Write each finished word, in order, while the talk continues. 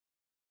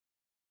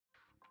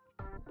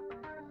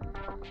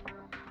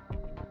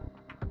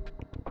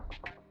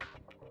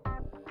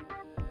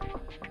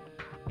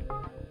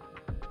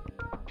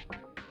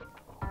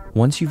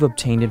Once you've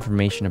obtained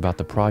information about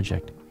the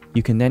project,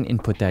 you can then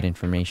input that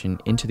information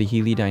into the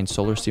Heliodyne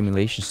solar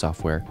simulation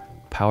software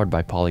powered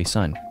by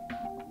Polysun.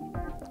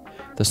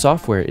 The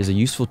software is a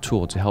useful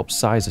tool to help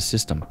size a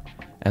system,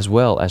 as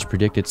well as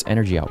predict its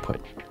energy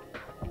output.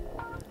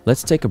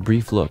 Let's take a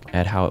brief look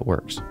at how it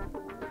works.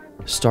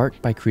 Start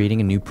by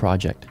creating a new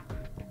project.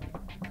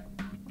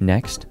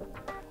 Next,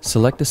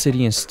 select the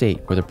city and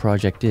state where the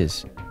project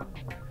is.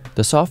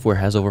 The software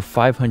has over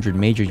 500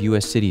 major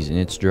US cities in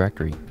its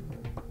directory.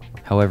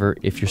 However,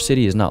 if your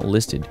city is not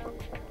listed,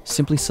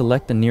 simply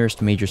select the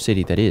nearest major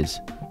city that is.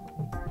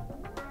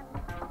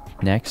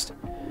 Next,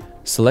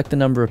 select the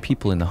number of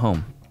people in the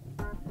home.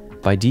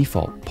 By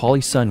default,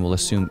 Polysun will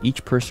assume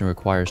each person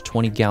requires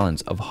 20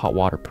 gallons of hot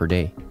water per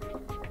day.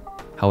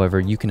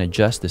 However, you can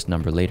adjust this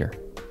number later.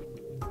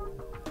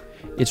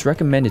 It's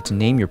recommended to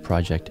name your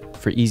project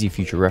for easy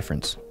future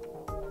reference.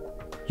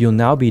 You'll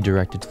now be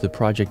directed to the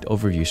project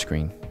overview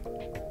screen.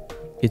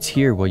 It's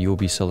here where you will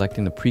be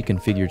selecting the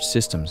pre-configured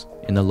systems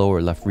in the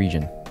lower left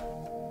region.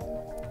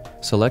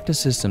 Select a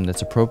system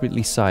that's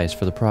appropriately sized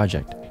for the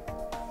project.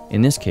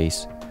 In this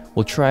case,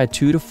 we'll try a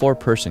 2 to 4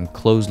 person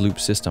closed-loop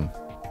system.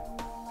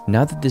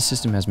 Now that this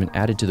system has been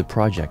added to the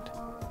project,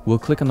 we'll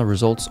click on the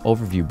Results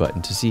Overview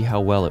button to see how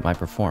well it might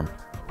perform.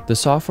 The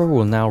software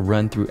will now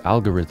run through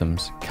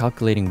algorithms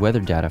calculating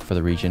weather data for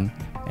the region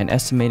and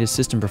estimated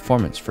system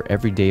performance for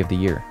every day of the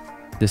year.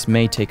 This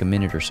may take a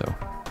minute or so.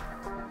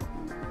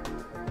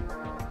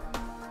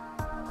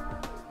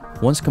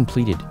 Once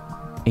completed,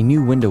 a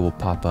new window will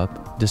pop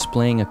up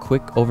displaying a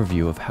quick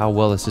overview of how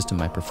well a system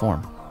might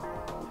perform.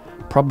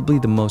 Probably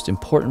the most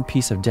important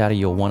piece of data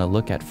you'll want to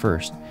look at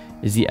first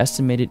is the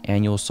estimated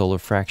annual solar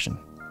fraction.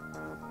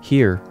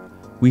 Here,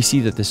 we see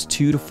that this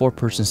 2 to 4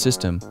 person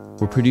system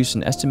will produce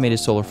an estimated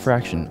solar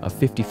fraction of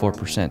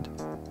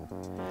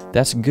 54%.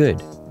 That's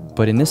good,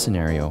 but in this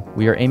scenario,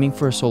 we are aiming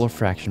for a solar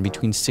fraction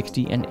between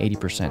 60 and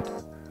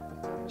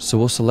 80%. So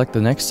we'll select the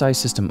next size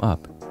system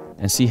up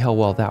and see how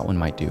well that one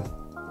might do.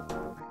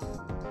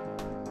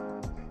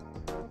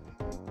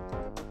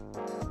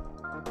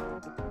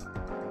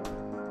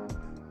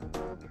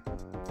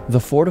 The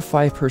 4 to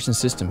 5 person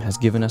system has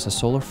given us a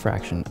solar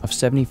fraction of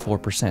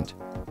 74%.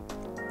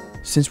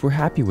 Since we're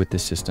happy with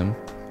this system,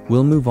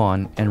 we'll move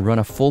on and run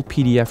a full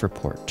PDF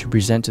report to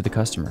present to the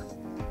customer.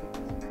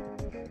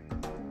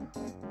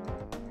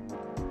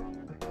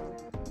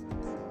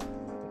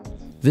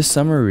 This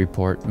summary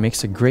report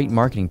makes a great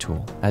marketing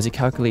tool as it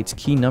calculates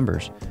key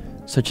numbers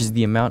such as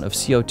the amount of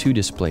CO2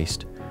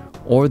 displaced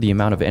or the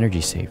amount of energy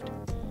saved.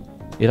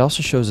 It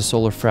also shows the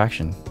solar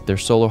fraction their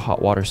solar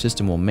hot water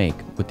system will make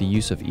with the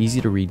use of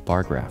easy-to-read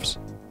bar graphs.